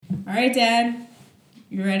All right, Dad.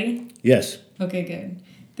 You ready? Yes. Okay, good.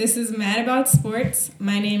 This is Mad About Sports.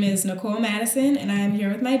 My name is Nicole Madison, and I am here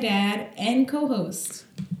with my dad and co-host.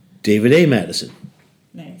 David A. Madison.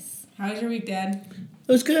 Nice. How was your week, Dad?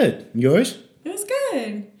 It was good. Yours? It was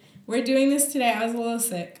good. We're doing this today. I was a little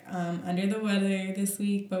sick, under the weather this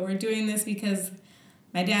week, but we're doing this because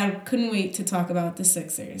my dad couldn't wait to talk about the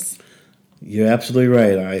Sixers. You're absolutely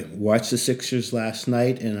right. I watched the Sixers last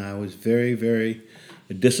night, and I was very, very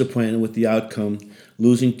disappointed with the outcome,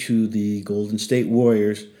 losing to the Golden State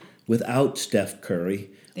Warriors without Steph Curry.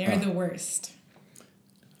 They're the worst.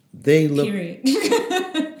 They look. Period.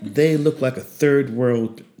 They look like a third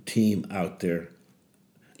world team out there.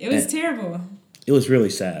 It was terrible. It was really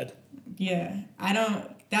sad. Yeah.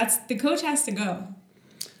 The coach has to go.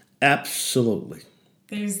 Absolutely.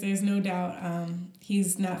 There's no doubt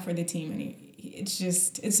he's not for the team. And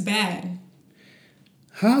it's bad.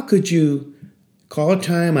 How could you call a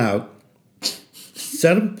timeout,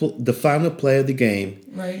 set up the final play of the game,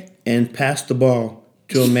 right, and pass the ball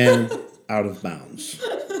to a man out of bounds?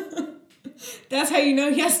 That's how you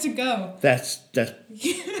know he has to go. That's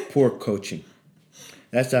poor coaching.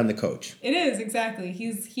 That's on the coach. It is, exactly.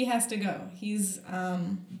 He has to go. He's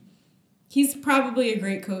probably a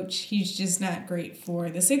great coach. He's just not great for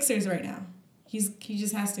the Sixers right now. He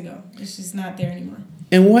just has to go. It's just not there anymore.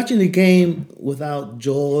 And watching the game without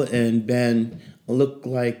Joel and Ben looked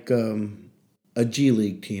like a G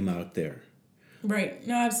League team out there. Right.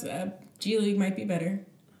 No, G League might be better.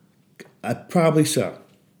 Probably so.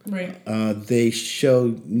 Right. They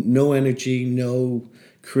showed no energy, no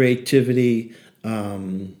creativity.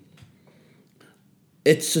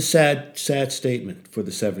 It's a sad statement for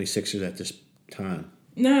the 76ers at this time.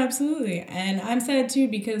 No, absolutely. And I'm sad too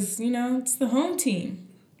because, it's the home team.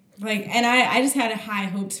 And I just had high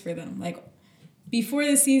hopes for them. Before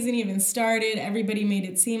the season even started, everybody made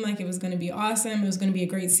it seem like it was going to be awesome. It was going to be a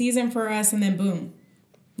great season for us. And then boom,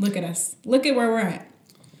 look at us. Look at where we're at.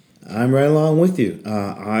 I'm right along with you.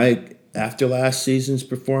 After last season's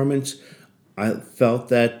performance, I felt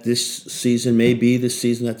that this season may be the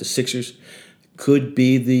season that the Sixers could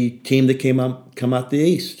be the team that come out the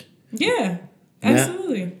East. Yeah,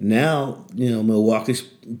 absolutely. Now Milwaukee's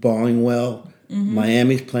balling well. Mm-hmm.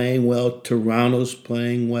 Miami's playing well. Toronto's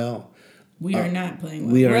playing well. We are not playing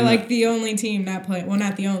well. We're the only team not playing. Well,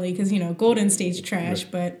 not the only, because, Golden State's trash.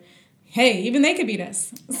 Right. But, hey, even they could beat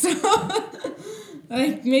us. So,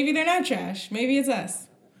 maybe they're not trash. Maybe it's us.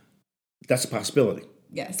 That's a possibility.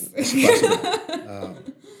 Yes. That's a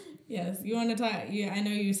possibility. Yes. You want to talk? Yeah, I know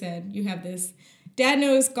you said you have this. Dad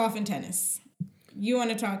knows golf and tennis. You want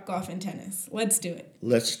to talk golf and tennis. Let's do it.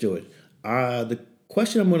 Let's do it. The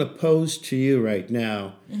question I'm going to pose to you right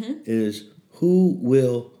now is, who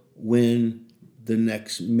will win the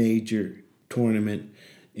next major tournament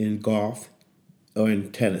in golf or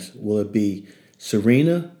in tennis? Will it be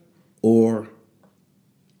Serena or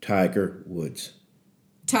Tiger Woods?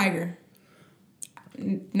 Tiger.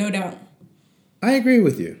 No doubt. I agree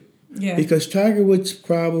with you. Yeah. Because Tiger Woods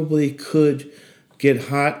probably could get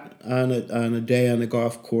hot on a day on the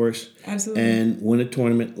golf course. Absolutely. And win a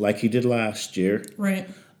tournament like he did last year. Right.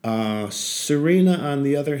 Serena, on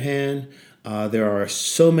the other hand, there are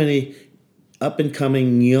so many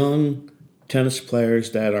up-and-coming young tennis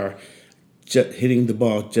players that are hitting the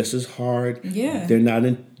ball just as hard. Yeah. They're not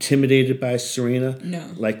intimidated by Serena. No.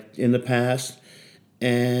 Like in the past.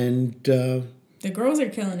 And the girls are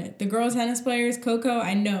killing it. The girls tennis players, Coco,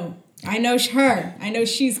 I know her. I know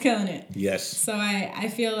she's killing it. Yes. So I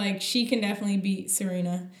feel like she can definitely beat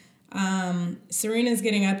Serena. Serena's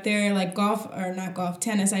getting up there,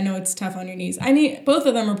 tennis. I know it's tough on your knees. Both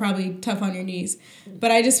of them are probably tough on your knees. But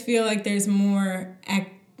I just feel like there's more,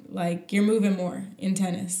 you're moving more in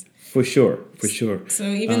tennis. For sure. So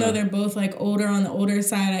even though they're both older on the older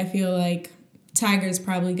side, I feel like Tiger's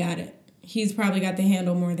probably got it. He's probably got the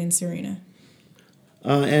handle more than Serena.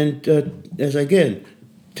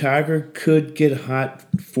 Tiger could get hot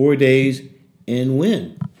 4 days and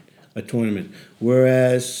win a tournament.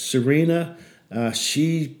 Whereas Serena,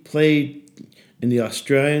 she played in the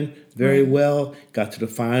Australian very well, got to the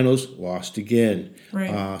finals, lost again.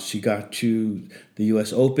 Right. She got to the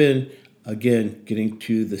U.S. Open, again, getting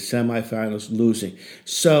to the semifinals, losing.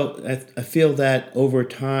 So I feel that over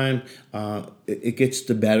time, it gets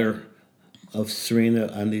the better of Serena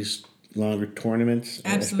on these longer tournaments,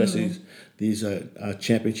 absolutely, especially these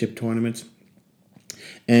championship tournaments.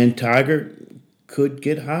 And Tiger could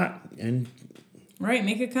get hot and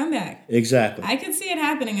make a comeback. Exactly. I could see it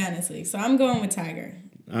happening, honestly. So I'm going with Tiger.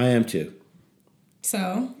 I am too.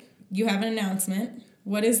 So you have an announcement.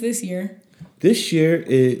 What is this year? This year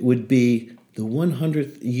it would be the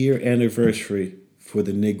 100th year anniversary for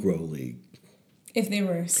the Negro League. If they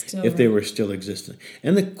were still If they were still existing.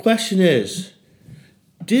 And the question is,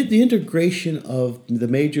 did the integration of the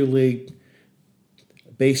Major League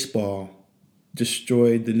Baseball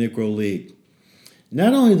destroy the Negro League?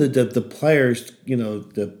 Not only the players,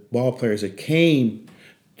 the ball players that came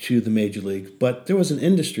to the major leagues, but there was an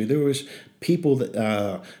industry. There was people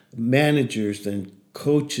that managers and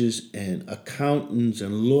coaches and accountants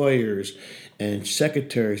and lawyers and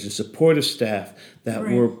secretaries and supportive staff that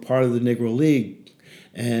were part of the Negro League,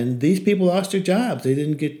 and these people lost their jobs. They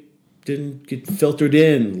didn't get filtered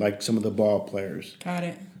in like some of the ball players. Got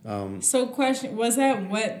it. So question, was that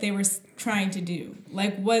what they were trying to do?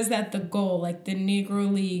 Like, was that the goal? Like, the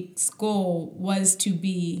Negro League's goal was to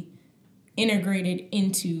be integrated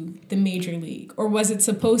into the Major League? Or was it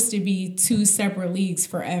supposed to be two separate leagues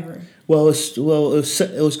forever? Well, it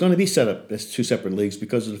was going to be set up as two separate leagues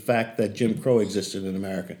because of the fact that Jim Crow existed in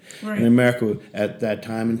America. Right. And America at that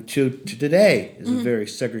time and to today is a very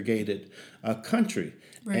segregated country.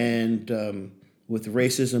 Right. And with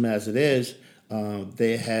racism as it is,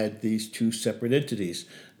 they had these two separate entities,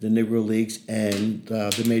 the Negro Leagues and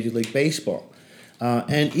the Major League Baseball.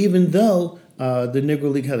 And even though the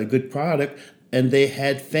Negro League had a good product and they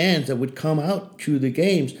had fans that would come out to the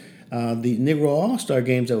games, the Negro All-Star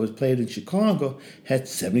games that was played in Chicago had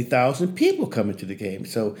 70,000 people coming to the game.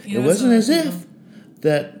 So it wasn't as if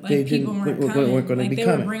that they weren't going to be coming. They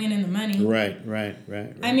were bringing in the money. Right.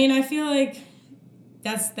 I mean, I feel like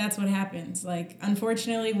that's what happens. Like,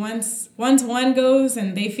 unfortunately, once one goes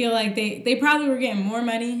and they feel like they probably were getting more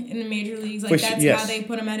money in the major leagues. Like, that's how they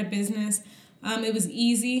put them out of business. It was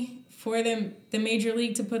easy for the Major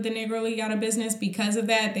League to put the Negro League out of business because of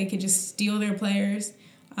that. They could just steal their players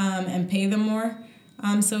and pay them more.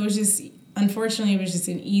 So it was just, unfortunately, it was just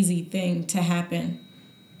an easy thing to happen.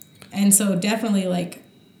 And so definitely, like,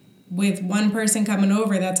 with one person coming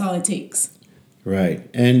over, that's all it takes. Right.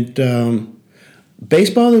 And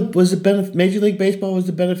baseball was Major League Baseball was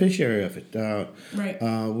the beneficiary of it.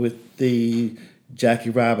 With the Jackie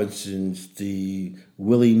Robinsons, the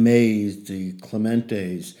Willie Mays, the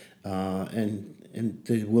Clementes, and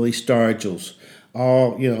the Willie Stargells,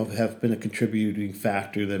 all have been a contributing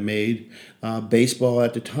factor that made baseball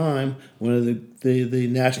at the time one of the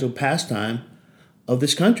national pastime of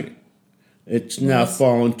this country. It's now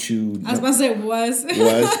fallen to. I was about to say was.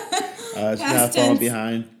 It's now fallen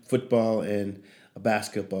behind football and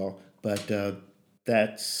basketball, but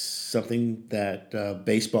that's something that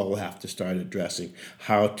baseball will have to start addressing,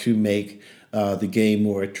 how to make the game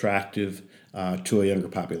more attractive to a younger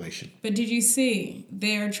population. But did you see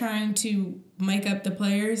they're trying to mic up the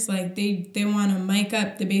players? Like, they want to mic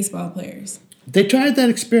up the baseball players. They tried that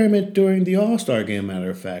experiment during the All-Star game, matter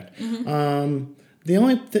of fact. Mm-hmm. The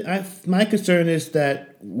only my concern is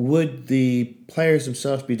that would the players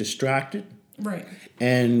themselves be distracted? Right.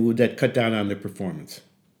 And would that cut down on their performance?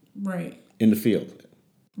 Right. In the field.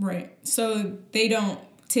 Right. So they don't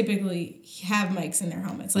typically have mics in their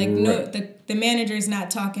helmets. Like, no, the manager's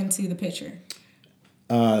not talking to the pitcher.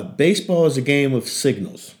 Baseball is a game of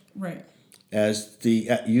signals. Right. As the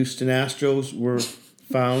Houston Astros were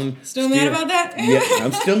found. Still mad about that? Yeah,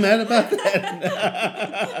 I'm still mad about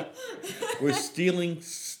that. We're stealing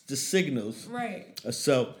the signals. Right.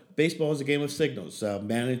 So baseball is a game of signals.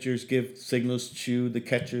 Managers give signals to the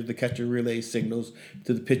catcher. The catcher relays signals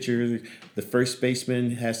to the pitcher. The first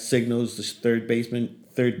baseman has signals. The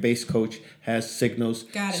third base coach has signals.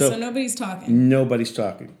 Got it. So nobody's talking. Nobody's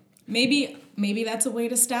talking. Maybe that's a way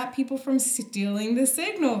to stop people from stealing the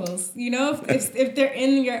signals. If they're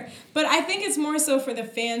in your... But I think it's more so for the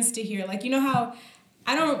fans to hear. Like, how...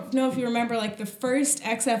 I don't know if you remember, like, the first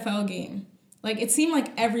XFL game. Like, it seemed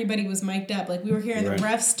like everybody was mic'd up. Like, we were hearing the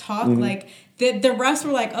refs talk. Mm-hmm. Like, the refs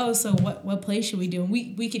were like, oh, so what play should we do? And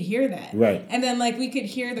we could hear that. Right. And then, like, we could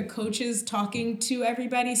hear the coaches talking to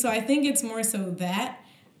everybody. So I think it's more so that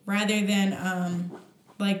rather than,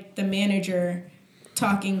 like, the manager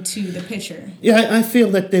talking to the pitcher. Yeah, I feel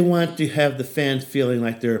that they want to have the fans feeling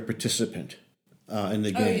like they're a participant in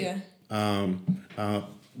the game. Oh, yeah.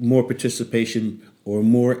 More participation or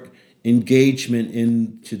more engagement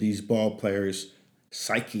into these ball players'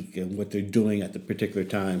 psyche and what they're doing at the particular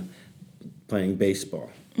time playing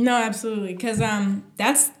baseball. No, absolutely, because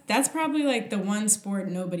that's probably like the one sport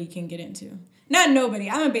nobody can get into. Not nobody.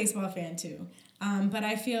 I'm a baseball fan too, but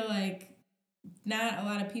I feel like not a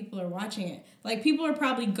lot of people are watching it. Like, people are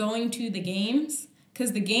probably going to the games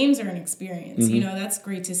because the games are an experience. Mm-hmm. That's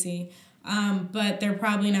great to see, but they're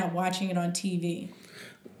probably not watching it on TV.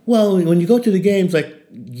 Well, when you go to the games, like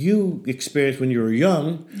you experienced when you were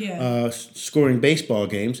young, Yeah. scoring baseball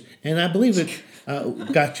games, and I believe it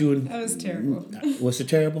got you in. That was terrible. Was it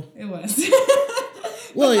terrible? It was.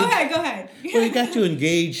 Well, Go ahead. Well, it got you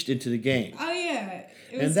engaged into the game. Oh yeah.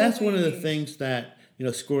 And that's one of the things that,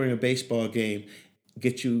 scoring a baseball game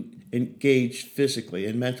gets you engaged physically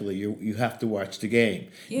and mentally. You have to watch the game.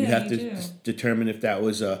 Yeah, you have to do. determine if that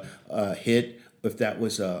was a hit, if that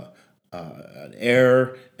was an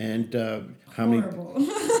error, and how Horrible.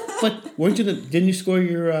 many. But didn't you score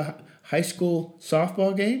your high school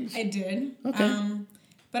softball games? I did. Okay.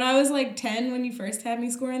 But I was like 10 when you first had me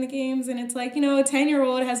scoring the games, and it's like, a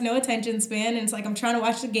 10-year-old has no attention span, and it's like I'm trying to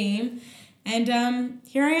watch the game, and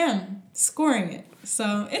here I am scoring it.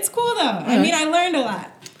 So it's cool though. I mean, I learned a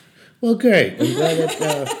lot. Well, great. I'm glad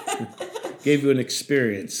it gave you an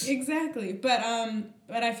experience. Exactly. But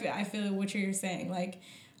I feel what you're saying. Like,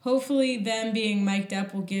 hopefully them being mic'd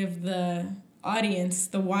up will give the audience,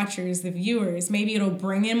 the watchers, the viewers, maybe it'll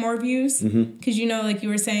bring in more views. Because, like you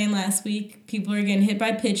were saying last week, people are getting hit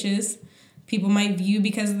by pitches. People might view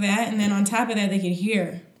because of that. And then on top of that, they can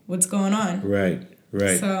hear what's going on. Right.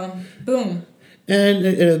 So, boom. And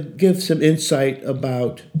it'll give some insight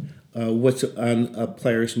about what's on a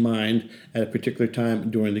player's mind at a particular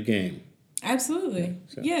time during the game. Absolutely.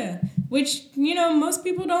 So. Yeah. Which, most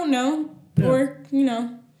people don't know or,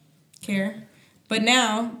 care. But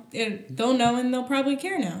now, they'll know and they'll probably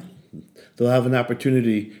care now. They'll have an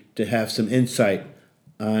opportunity to have some insight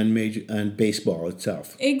on baseball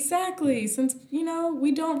itself. Exactly. Since,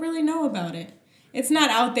 we don't really know about it. It's not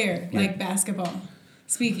out there like basketball.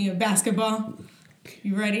 Speaking of basketball,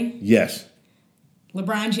 you ready? Yes.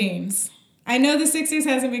 LeBron James. I know the Sixers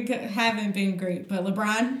haven't been great, but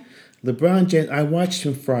LeBron James, I watched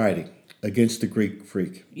him Friday against the Greek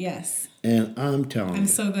Freak. Yes. And I'm telling you. I'm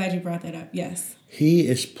so glad you brought that up. Yes. He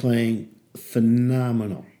is playing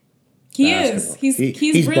phenomenal. He basketball. is.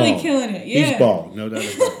 He's really ball. Killing it. Yeah. He's ball, no doubt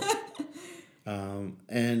about it.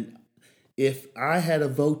 And if I had a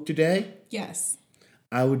vote today, yes,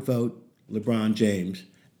 I would vote LeBron James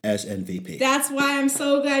as MVP. That's why I'm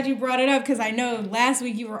so glad you brought it up, because I know last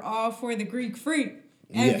week you were all for the Greek Freak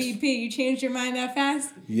MVP. Yes. You changed your mind that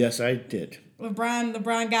fast? Yes, I did.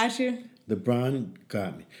 LeBron got you? LeBron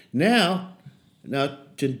got me. Now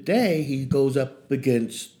today he goes up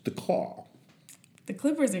against the Claw. The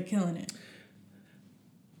Clippers are killing it.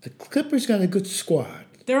 The Clippers got a good squad.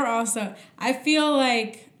 They're also, I feel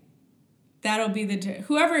like that'll be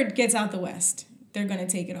whoever gets out the West, they're going to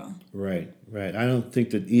take it all. Right. I don't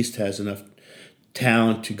think that East has enough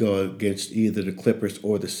talent to go against either the Clippers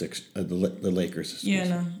or the Lakers. Yeah,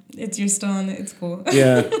 no, you're still on it. It's cool.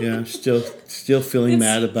 Yeah, I'm still feeling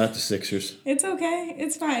mad about the Sixers. It's okay.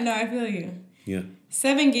 It's fine. No, I feel you. Yeah.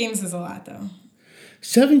 7 games is a lot, though.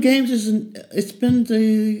 7 games it's been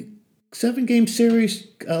the 7-game series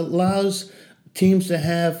allows teams to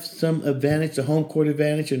have some advantage, the home court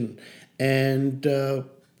advantage, and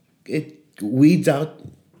it weeds out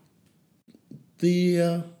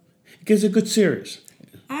it gives a good series.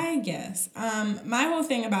 I guess. My whole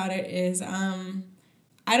thing about it is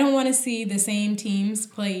I don't want to see the same teams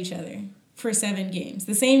play each other for 7 games.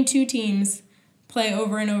 The same 2 teams play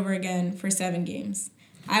over and over again for 7 games.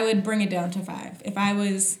 I would bring it down to 5. If I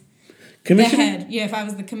was the head, if I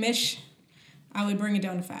was the commish, I would bring it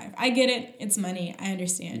down to 5. I get it. It's money. I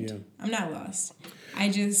understand. Yeah. I'm not lost.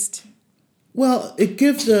 Well, it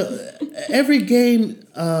gives every game,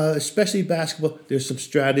 especially basketball, there's some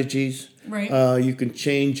strategies. Right. You can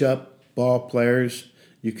change up ball players.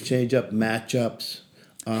 You can change up matchups.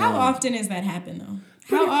 How often does that happen, though?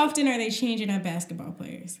 How often are they changing up basketball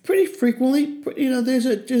players? Pretty frequently. There's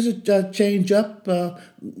a change up.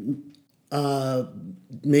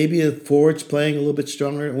 Maybe a forward's playing a little bit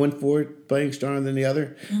stronger. One forward playing stronger than the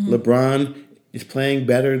other. Mm-hmm. LeBron is playing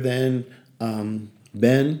better than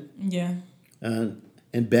Ben. Yeah.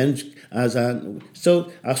 And Ben's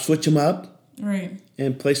so I'll switch him up. Right.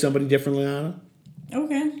 And play somebody differently on him.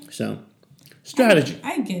 Okay. So, strategy.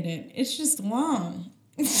 I get it. It's just long.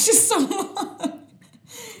 It's just so long.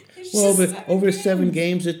 Over 7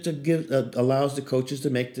 games, it allows the coaches to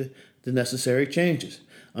make the necessary changes.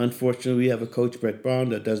 Unfortunately, we have a coach, Brett Brown,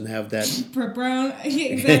 that doesn't have that. Brett Brown,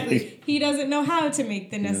 exactly. He doesn't know how to make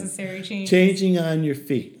the necessary changes. Changing on your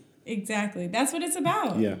feet. Exactly. That's what it's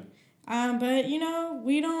about. Yeah. But,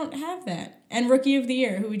 we don't have that. And Rookie of the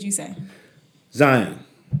Year, who would you say? Zion.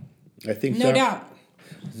 I think no doubt.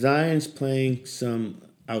 Zion's playing some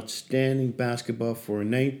outstanding basketball for a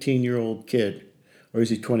 19-year-old kid. Or is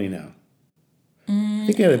he 20 now? I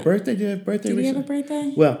think he had a birthday. Did he have a birthday recently? Did he have a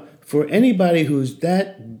birthday? Well, For anybody who's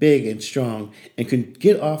that big and strong and can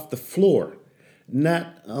get off the floor,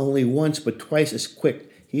 not only once but twice as quick,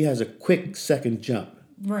 he has a quick second jump.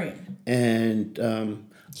 Right. And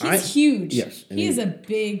he's huge. Yes. He is a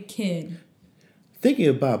big kid. Thinking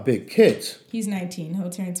about big kids. He's 19. He'll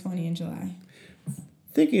turn 20 in July.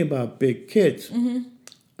 Thinking about big kids. Mm-hmm.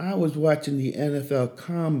 I was watching the NFL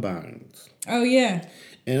Combines. Oh, yeah.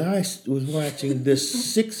 And I was watching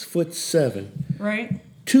this 6'7", right,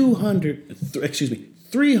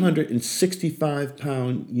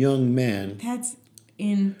 365-pound young man. That's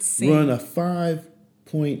insane. Run a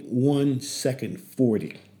 5.1 second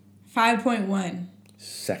 40. 5.1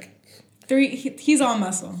 seconds. He's all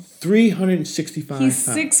muscle. 365 He's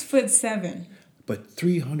pounds. 6'7". But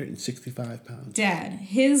 365 pounds. Dad,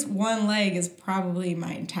 his one leg is probably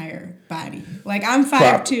my entire body. Like, I'm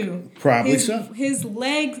 5'2". Probably so. His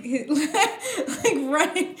leg, like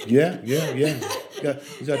running. Yeah.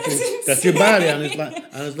 That's your body on his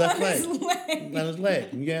left leg. On his leg,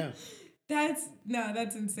 yeah. That's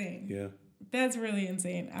insane. Yeah. That's really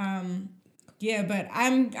insane. Yeah, but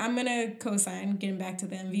I'm gonna co-sign getting back to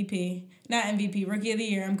the MVP. Not MVP, Rookie of the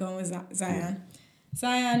Year. I'm going with Zion.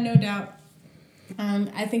 Zion, no doubt.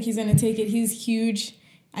 I think he's going to take it. He's huge.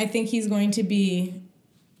 I think he's going to be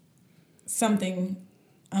something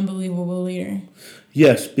unbelievable later.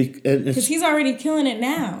 Yes. Because he's already killing it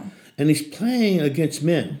now. And he's playing against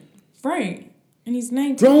men. Right. And he's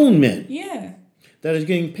 19. Grown men. Yeah. That is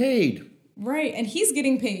getting paid. Right. And he's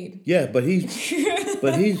getting paid. Yeah, but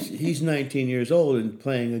he's 19 years old and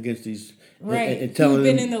playing against these... Right. And telling Who've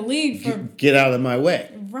been them, in the league for... Get out of my way.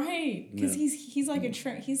 Right. Because he's like a...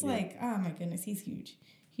 He's like... Oh, my goodness. He's huge.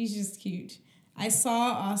 He's just huge. I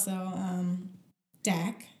saw also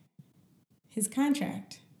Dak, his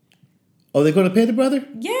contract. Oh, they're going to pay the brother?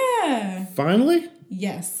 Yeah. Finally?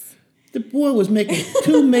 Yes. The boy was making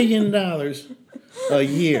 $2 million a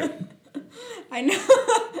year. I know.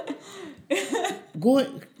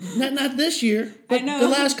 Not this year, but I know. the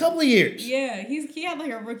last couple of years. Yeah, he had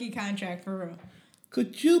like a rookie contract for real.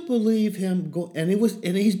 Could you believe him go? And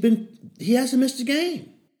he hasn't missed a game.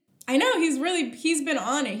 I know he's been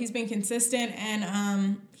on it. He's been consistent,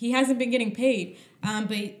 and he hasn't been getting paid.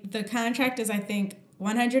 But the contract is, I think,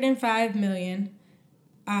 $105 million,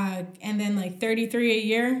 and then like $33 a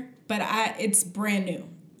year. But it's brand new.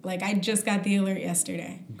 Like, I just got the alert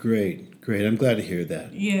yesterday. Great. I'm glad to hear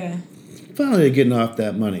that. Yeah. Finally, they're getting off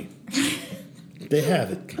that money. They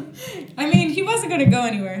have it. I mean, he wasn't going to go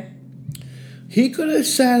anywhere. He could have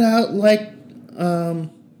sat out like, Bell?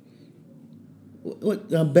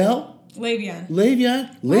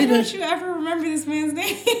 Le'Veon. Why don't you ever remember this man's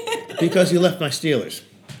name? Because he left my Steelers.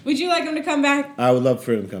 Would you like him to come back? I would love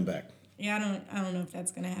for him to come back. Yeah, I don't know if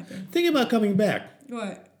that's going to happen. Think about coming back.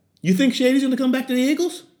 What? You think Shady's going to come back to the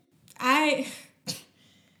Eagles? I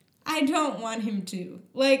don't want him to.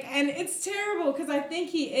 Like, and it's terrible because I think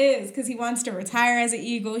he is, because he wants to retire as an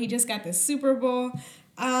Eagle. He just got the Super Bowl.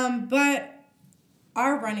 But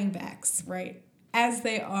our running backs, right, as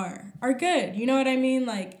they are good. You know what I mean?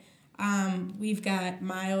 Like, we've got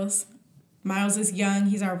Miles. Miles is young.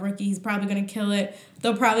 He's our rookie. He's probably going to kill it.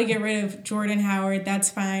 They'll probably get rid of Jordan Howard. That's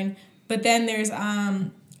fine. But then there's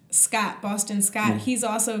Boston Scott. He's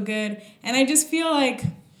also good. And I just feel like,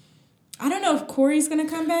 I don't know if Corey's going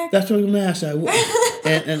to come back. That's what I'm going to ask. I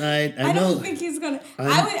don't think he's going to.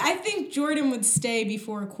 I think Jordan would stay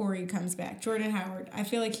before Corey comes back. Jordan Howard. I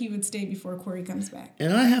feel like he would stay before Corey comes back.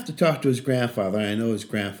 And I have to talk to his grandfather. I know his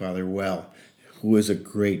grandfather well, who is a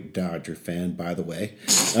great Dodger fan, by the way.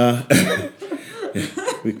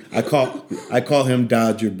 I call him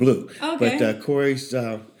Dodger Blue. Okay. But Corey's,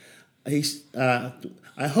 I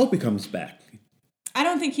hope he comes back. I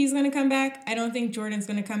don't think he's going to come back. I don't think Jordan's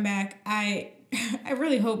going to come back. I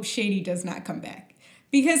really hope Shady does not come back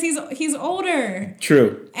because he's older.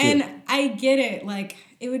 True. And I get it. Like,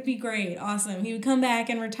 it would be great. Awesome. He would come back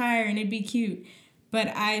and retire and it'd be cute.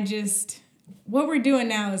 But what we're doing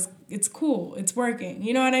now it's cool. It's working.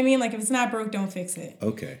 You know what I mean? Like, if it's not broke, don't fix it.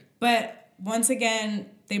 Okay. But once again,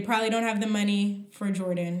 they probably don't have the money for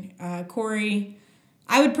Jordan. Corey,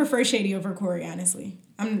 I would prefer Shady over Corey, honestly.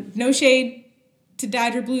 I'm no shade to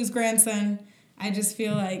Dodger Blue's grandson. I just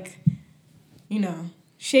feel like,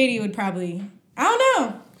 Shady would probably, I don't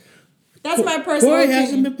know. That's my personal Corey opinion.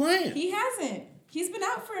 hasn't been playing. He hasn't. He's been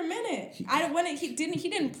out for a minute. He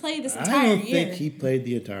didn't play this entire year. I don't year. think he played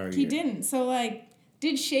the entire year. He didn't. So, like,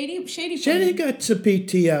 did Shady Shady got some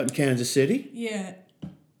PT out in Kansas City. Yeah.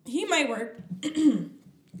 He might work.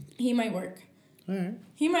 He might work. All right.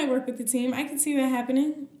 He might work with the team. I can see that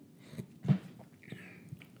happening.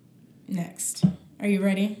 Next. Are you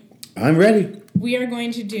ready? I'm ready. We are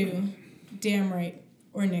going to do Damn Right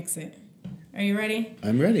or Nix It. Are you ready?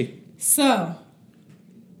 I'm ready. So,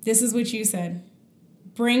 this is what you said.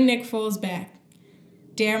 Bring Nick Foles back.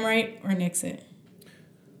 Damn right or nix it?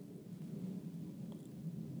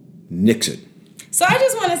 Nix it. So I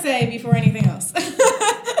just want to say before anything else,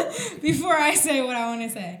 before I say what I want to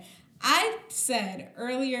say, I said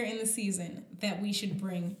earlier in the season that we should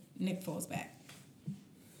bring Nick Foles back.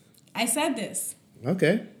 I said this.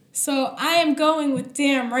 Okay. So I am going with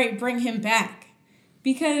damn right, bring him back.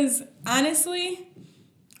 Because honestly,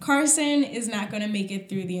 Carson is not going to make it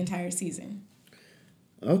through the entire season.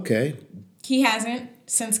 Okay. He hasn't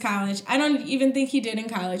since college. I don't even think he did in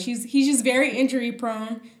college. He's just very injury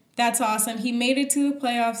prone. That's awesome. He made it to the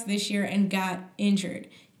playoffs this year and got injured.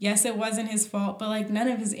 Yes, it wasn't his fault, but like none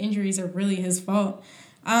of his injuries are really his fault.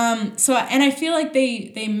 And I feel like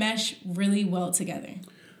they mesh really well together.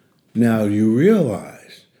 Now you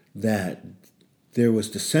realize that there was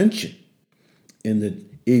dissension in the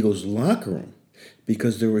Eagles locker room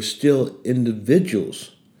because there were still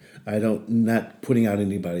individuals, not putting out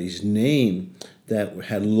anybody's name, that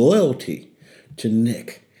had loyalty to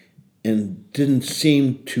Nick and didn't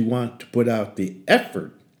seem to want to put out the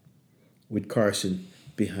effort with Carson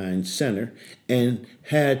behind center and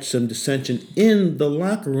had some dissension in the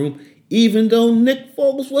locker room, even though Nick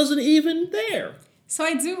Foles wasn't even there. So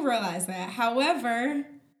I do realize that. However,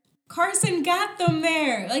 Carson got them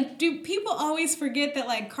there. Like, do people always forget that,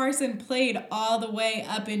 like, Carson played all the way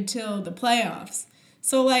up until the playoffs?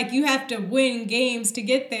 So, like, you have to win games to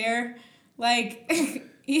get there. Like,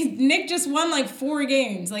 Nick just won, like, 4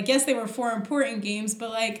 games. Like, yes, they were 4 important games, but,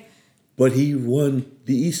 like... But he won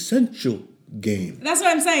the essential game. That's what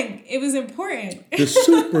I'm saying. It was important. The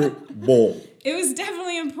Super Bowl. It was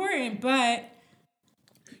definitely important, but...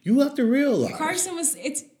 You have to realize... Carson was...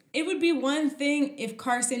 It would be one thing if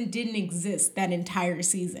Carson didn't exist that entire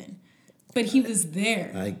season. But he was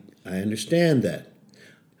there. I understand that.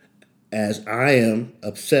 As I am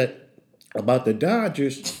upset about the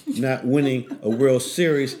Dodgers not winning a World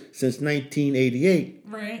Series since 1988.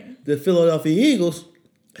 Right. The Philadelphia Eagles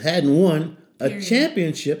hadn't won a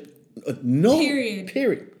championship. Period.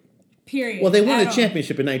 Well, they won a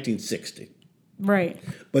championship in 1960. Right.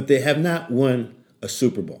 But they have not won a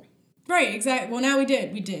Super Bowl. Right, exactly. Well, now we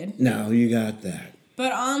did. We did. Now you got that.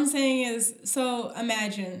 But all I'm saying is, so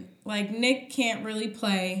imagine, like, Nick can't really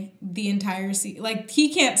play the entire season. Like,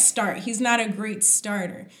 he can't start. He's not a great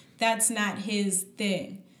starter. That's not his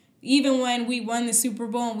thing. Even when we won the Super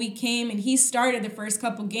Bowl and we came and he started the first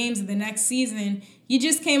couple games of the next season, you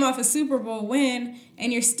just came off a Super Bowl win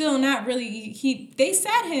and you're still not really... They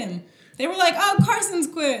sat him. They were like, oh, Carson's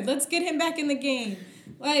good. Let's get him back in the game.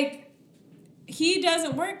 Like... He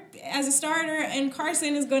doesn't work as a starter, and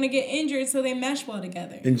Carson is going to get injured, so they mesh well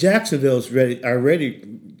together. And Jacksonville's ready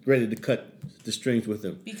to cut the strings with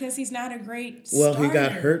him because he's not a great starter. Well, he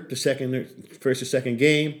got hurt first or second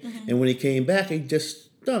game, and when he came back, he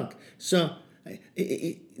just stunk. So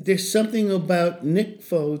there's something about Nick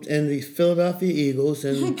Foles and the Philadelphia Eagles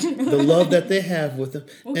and the love that they have with him.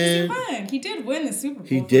 Well, and he won. He did win the Super Bowl.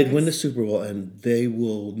 He did win the Super Bowl, and they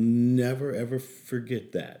will never ever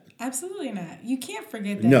forget that. Absolutely not. You can't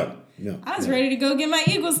forget that. No. I was ready to go get my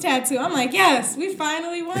Eagles tattoo. I'm like, yes, we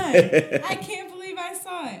finally won. I can't believe I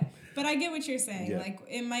saw it. But I get what you're saying. Yeah. Like,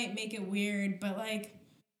 it might make it weird, but, like,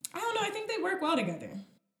 I don't know. I think they work well together.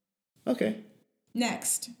 Okay.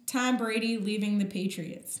 Next, Tom Brady leaving the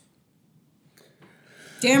Patriots.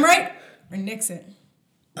 Damn right or nix it?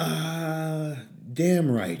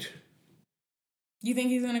 Damn right. You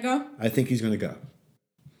think he's going to go? I think he's going to go.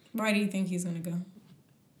 Why do you think he's going to go?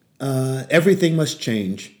 Everything must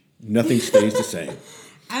change. Nothing stays the same.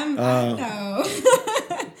 I know.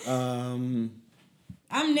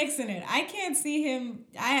 I'm nixing it. I can't see him.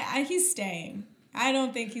 He's staying. I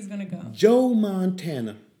don't think he's going to go. Joe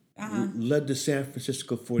Montana led the San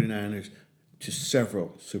Francisco 49ers to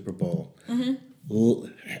several Super Bowl. Mm-hmm.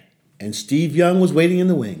 And Steve Young was waiting in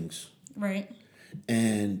the wings. Right.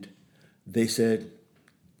 And they said,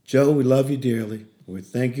 Joe, we love you dearly. We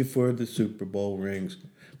thank you for the Super Bowl rings.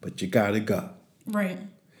 But you gotta go. Right.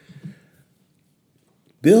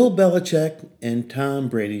 Bill Belichick and Tom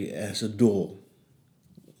Brady as a duel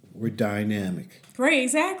were dynamic. Right,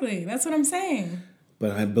 exactly. That's what I'm saying.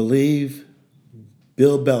 But I believe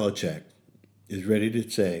Bill Belichick is ready to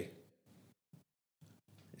say,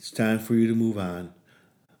 it's time for you to move on.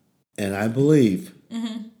 And I believe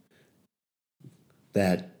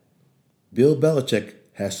that Bill Belichick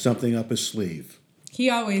has something up his sleeve. He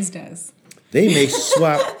always does. They may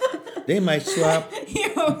swap.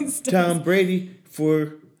 He always does. Tom Brady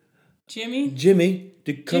for Jimmy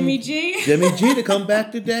to come. Jimmy G. Jimmy G to come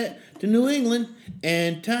back to New England,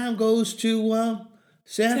 and Tom goes to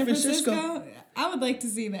San Francisco. I would like to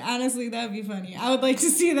see that. Honestly, that would be funny. I would like to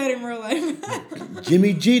see that in real life.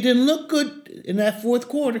 Jimmy G didn't look good in that fourth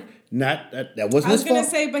quarter. Not that wasn't his fault. I was gonna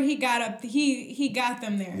say, but he got up. He got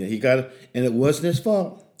them there. Yeah, he got it, and it wasn't his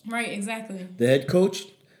fault. Right, exactly. The head coach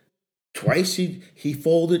twice he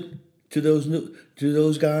folded to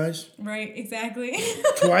those guys. Right, exactly.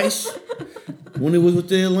 Twice. When he was with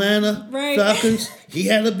the Atlanta Falcons, he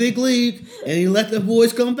had a big lead, and he let the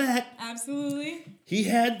boys come back. Absolutely. He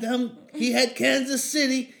had them. He had Kansas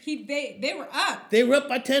City. They were up. They were up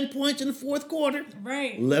by 10 points in the fourth quarter.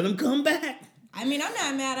 Right. Let them come back. I mean, I'm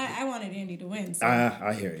not mad. I wanted Andy to win. So.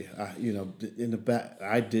 I hear you. In the back,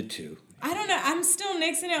 I did too. I don't know. I'm still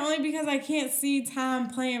nixing it only because I can't see Tom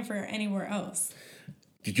playing for anywhere else.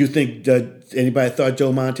 Did you think anybody thought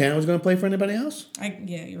Joe Montana was going to play for anybody else?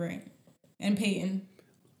 Yeah, you're right. And Peyton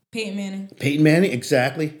Manning. Peyton Manning,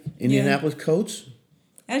 exactly. Indianapolis Colts.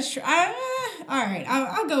 That's true. All right,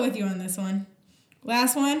 I'll go with you on this one.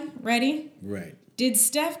 Last one. Ready? Right. Did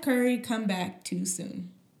Steph Curry come back too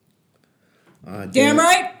soon? Damn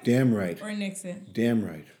right. Damn right. Or Nixon? Damn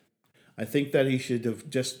right. I think that he should have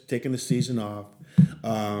just taken the season off.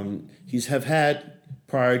 He's had,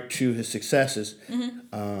 prior to his successes,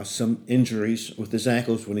 some injuries with his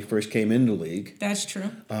ankles when he first came in the league. That's true.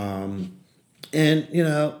 And,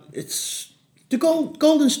 it's the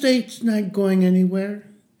Golden State's not going anywhere.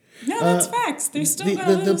 No, that's facts. They're still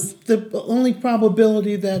going to lose. The only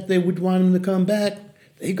probability that they would want him to come back,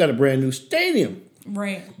 he got a brand new stadium.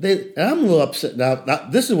 Right. I'm a little upset. Now,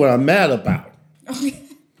 this is what I'm mad about. Okay.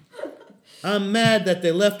 I'm mad that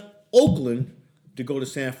they left Oakland to go to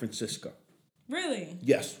San Francisco. Really?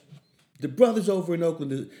 Yes. The brothers over in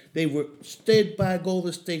Oakland, they were stayed by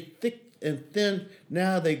Golden State thick and thin.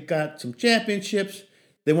 Now they got some championships.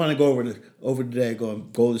 They want to go over the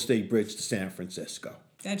Golden State Bridge to San Francisco.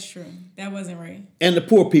 That's true. That wasn't right. And the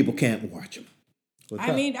poor people can't watch them.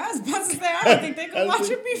 I mean, I was about to say, I don't think they could watch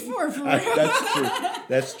it before, for real.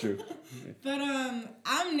 That's true. But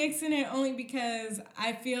I'm nixing it only because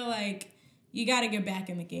I feel like you got to get back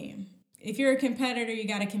in the game. If you're a competitor, you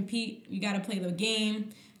got to compete. You got to play the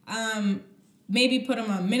game. Maybe put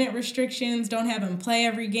them on minute restrictions. Don't have him play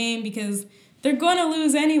every game because they're going to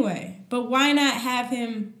lose anyway. But why not have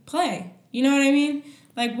him play? You know what I mean?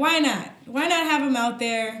 Like, why not? Why not have him out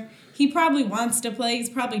there? He probably wants to play. He's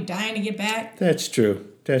probably dying to get back. That's true.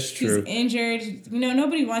 He's injured. You know,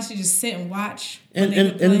 nobody wants to just sit and watch. And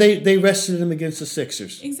they rested him against the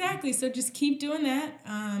Sixers. Exactly. So just keep doing that.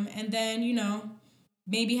 And then,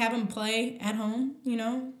 maybe have him play at home,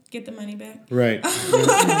 get the money back. Right.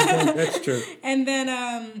 That's true. And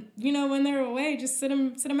then, when they're away, just sit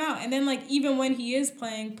him out. And then, even when he is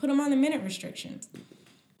playing, put him on the minute restrictions.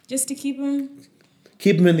 Just to keep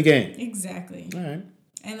him in the game. Exactly. All right.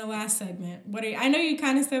 And the last segment. I know you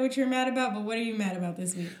kind of said what you're mad about, but what are you mad about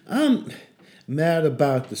this week? I'm mad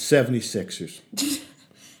about the 76ers.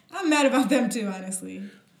 I'm mad about them too, honestly.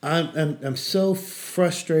 I'm so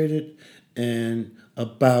frustrated and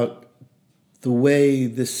about the way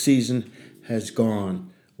this season has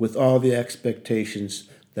gone with all the expectations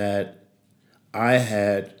that I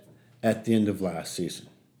had at the end of last season.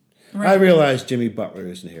 Right. I realize Jimmy Butler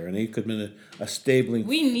isn't here, and he could have been a stabling.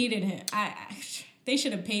 We needed him. They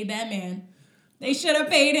should have paid that man. They should have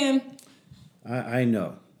paid him. I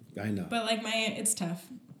know. But Miami, it's tough.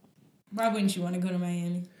 Why wouldn't you want to go to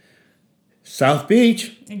Miami? South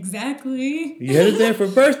Beach. Exactly. You headed there for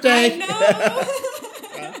birthday. I know.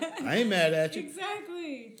 I ain't mad at you.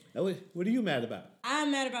 Exactly. What are you mad about?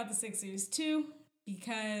 I'm mad about the Sixers too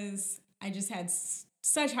because I just had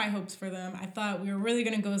such high hopes for them. I thought we were really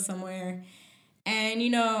going to go somewhere. And,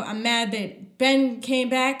 I'm mad that Ben came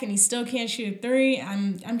back and he still can't shoot a three.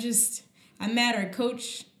 I'm mad our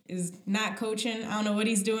coach is not coaching. I don't know what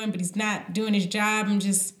he's doing, but he's not doing his job.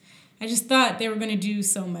 I just thought they were going to do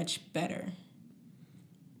so much better.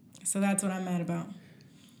 So that's what I'm mad about.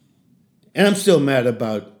 And I'm still mad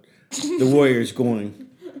about the Warriors going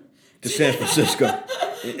to San Francisco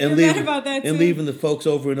and leaving the folks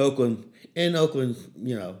over in Oakland. In Oakland,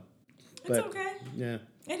 It's okay. Yeah.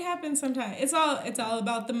 It happens sometimes. It's all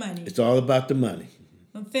about the money. It's all about the money.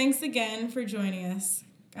 Well, thanks again for joining us.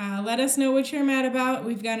 Let us know what you're mad about.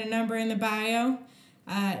 We've got a number in the bio.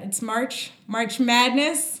 It's March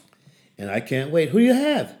Madness. And I can't wait. Who do you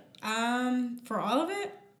have? For all of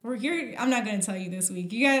it, we're here. I'm not going to tell you this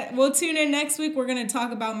week. We'll tune in next week. We're going to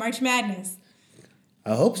talk about March Madness.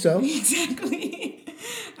 I hope so. Exactly.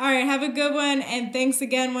 All right, have a good one. And thanks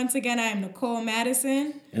again. Once again, I am Nicole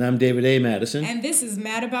Madison. And I'm David A. Madison. And this is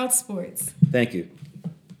Mad About Sports. Thank you.